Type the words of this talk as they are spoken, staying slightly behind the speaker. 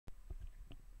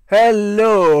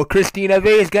Hello, Christina B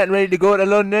is getting ready to go to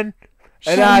London,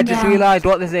 and I just realised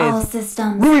what this all is.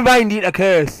 systems. Reminding a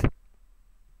curse.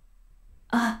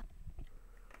 That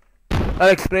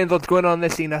explains what's going on in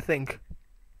this scene, I think.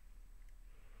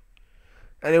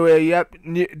 Anyway, yep,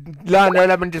 Lambda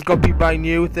 11 just got beat by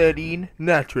New 13,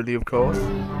 naturally, of course.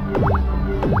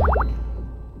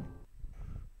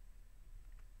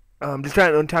 I'm just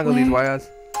trying to untangle these wires.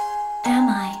 Am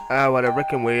I? Whatever, I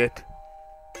can wait.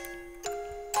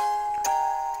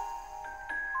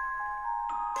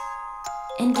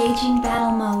 Engaging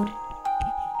battle mode.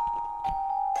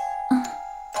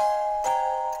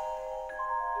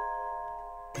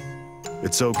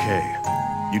 It's okay.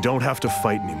 You don't have to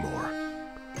fight anymore.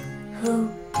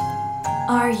 Who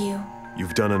are you?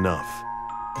 You've done enough.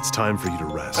 It's time for you to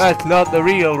rest. That's not the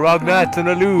real Ragnar, it's an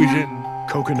illusion.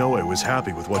 Kokonoe was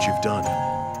happy with what you've done.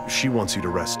 She wants you to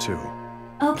rest too.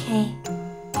 Okay.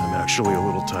 I'm actually a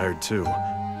little tired too.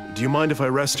 Do you mind if I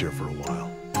rest here for a while?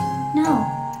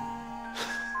 No.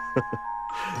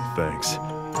 Thanks.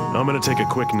 I'm gonna take a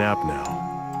quick nap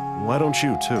now. Why don't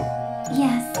you too?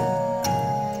 Yes.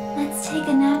 Let's take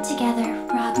a nap together,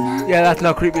 Ragnar. Yeah, that's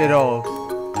not creepy at all.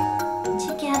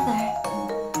 Together.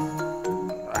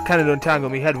 I can't untangle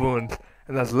my headphones,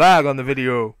 and there's lag on the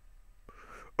video.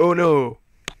 Oh no.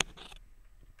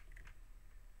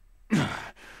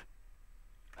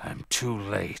 I'm too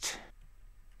late.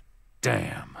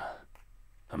 Damn.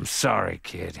 I'm sorry,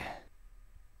 kid.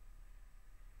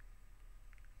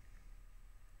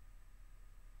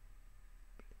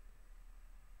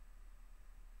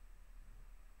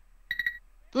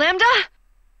 Lambda?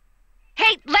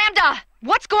 Hey, Lambda!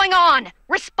 What's going on?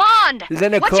 Respond! He's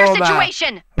in a What's your coma.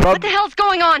 situation? What the hell's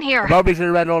going on here? Probably should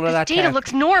have read all of that This data text.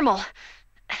 looks normal.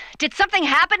 Did something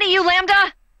happen to you,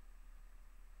 Lambda?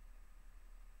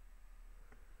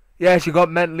 Yeah, she got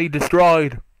mentally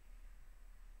destroyed.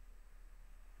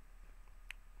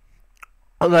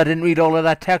 Oh, I didn't read all of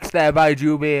that text there by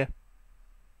Juby.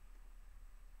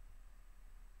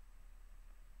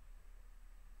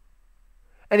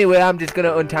 Anyway, I'm just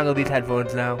gonna untangle these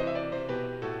headphones now.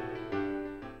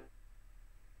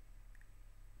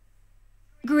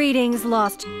 Greetings,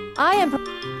 Lost. I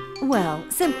am... Well,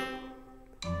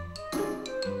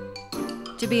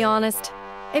 to be honest,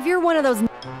 if you're one of those...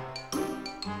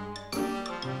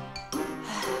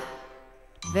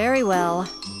 Very well.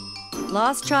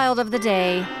 Lost child of the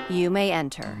day, you may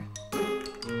enter.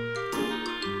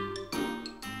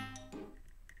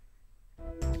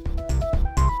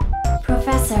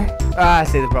 Professor. I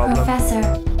see the problem. Professor.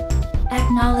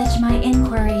 Acknowledge my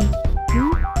inquiry.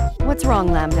 What's wrong,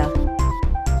 Lambda?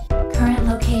 Current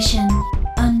location.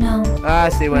 Unknown. I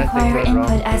see what I think Require went input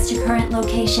wrong. as to current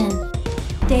location.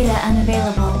 Data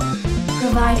unavailable.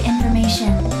 Provide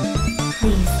information.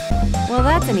 Please. Well,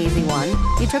 that's an easy one.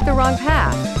 You took the wrong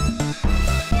path.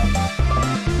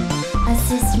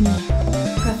 Assist me,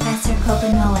 Professor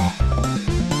Kokonoe.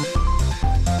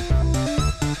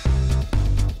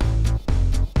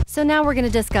 So now we're gonna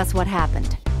discuss what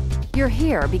happened. You're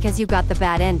here because you got the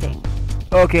bad ending.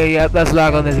 Okay, yeah, that's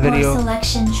lag on this Your video.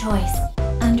 selection choice.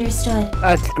 Understood.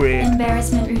 That's great.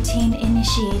 Embarrassment routine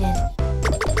initiated.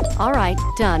 Alright,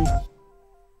 done.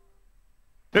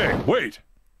 Hey, wait!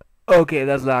 Okay,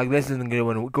 that's lag. This isn't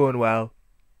going well.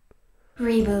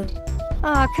 Reboot.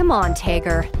 Aw, come on,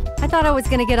 Tager. I thought I was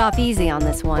gonna get off easy on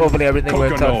this one. Hopefully everything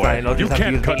works out fine. I'll You just have to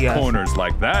can't use cut the ES. corners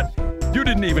like that. You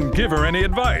didn't even give her any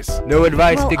advice. No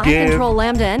advice Well, to I give. control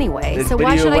Lambda anyway, This so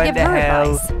why video should I went give to her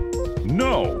hell. advice?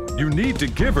 No, you need to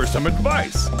give her some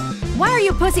advice. Why are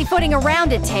you pussyfooting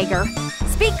around it, Tager?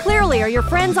 Speak clearly or your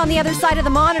friends on the other side of the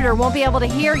monitor won't be able to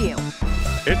hear you.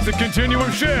 It's a continuum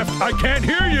shift. I can't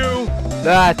hear you.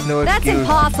 That's no That's excuse.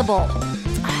 impossible.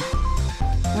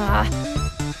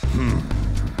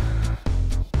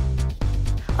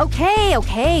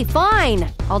 Okay,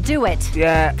 fine. I'll do it.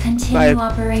 Yeah, Continue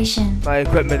operation. my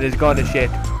equipment is gone to shit.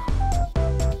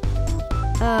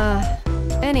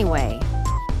 Anyway.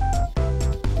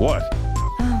 What?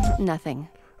 Oh, nothing.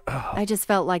 I just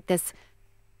felt like this...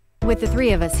 With the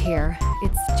three of us here,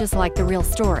 it's just like the real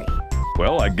story.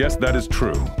 Well, I guess that is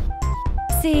true.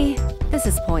 See, this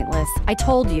is pointless. I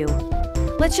told you.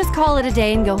 Let's just call it a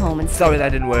day and go home and sleep. Sorry that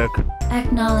didn't work.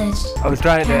 Acknowledged. I was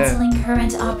trying to... Canceling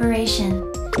current operation.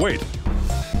 Wait,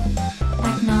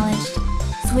 Acknowledged.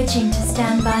 Switching to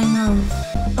standby mode.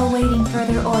 Awaiting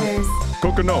further orders.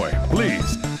 Kokonoe,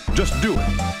 please, just do it.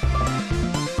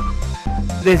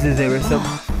 This is irresistible.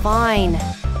 Fine.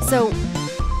 So,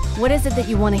 what is it that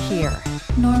you want to hear?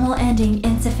 Normal ending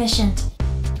insufficient.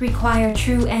 Require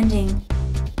true ending.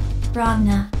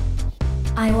 Ragna.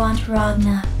 I want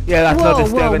Ragna. Yeah, that's not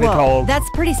disturbing at all. That's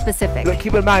pretty specific. But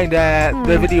keep in mind,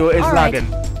 the video is all right.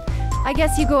 lagging. I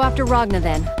guess you go after Ragna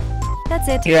then. That's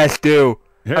it. Yes, do.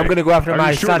 Hey, I'm gonna go after are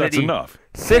my you sure sanity. that's enough?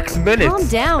 6 minutes. Calm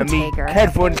down, I mean, Taker.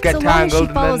 headphones get So long as she tangled and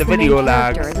then follows the the video main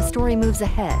character, lags. the story moves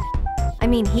ahead. I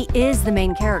mean, he is the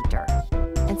main character.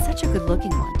 And such a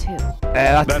good-looking one, too.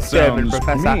 That's That disturbing, sounds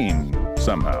Professor. mean,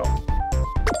 somehow.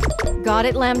 Got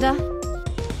it, Lambda?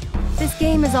 This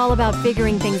game is all about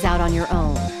figuring things out on your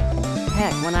own.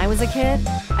 Heck, when I was a kid,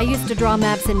 I used to draw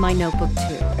maps in my notebook,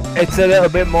 too. It's a little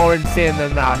bit more insane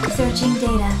than that. Searching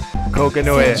data.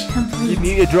 Kokonoe. Search complete. You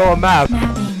need to draw a map.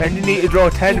 Mapping. And you need to draw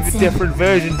 10 It's in different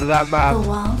versions of that map. the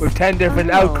walls. With 10 different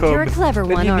Oh, outcomes. you're a clever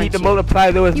then one, you need aren't to you?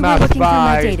 multiply those You were maps looking through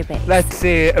my by, database. let's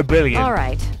say, 1 billion. All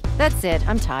right, that's it.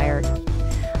 I'm tired.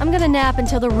 I'm gonna nap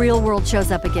until the real world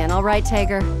shows up again, all right,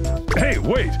 Tager? Hey,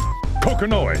 wait!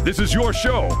 Kokonoe, this is your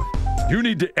show. You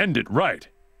need to end it right.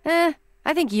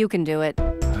 I think you can do it.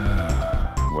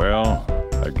 Well,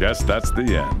 I guess that's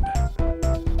the end.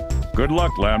 Good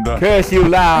luck, Lambda. Curse you,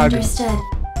 lag. Understood.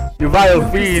 You vile We'll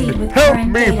proceed fiend. with Help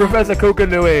current me, data. Professor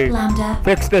Kokonoe. Lambda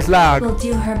Fix this lag. will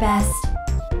do her best.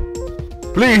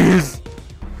 Please.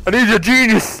 I need your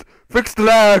genius. Fix the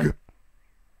lag.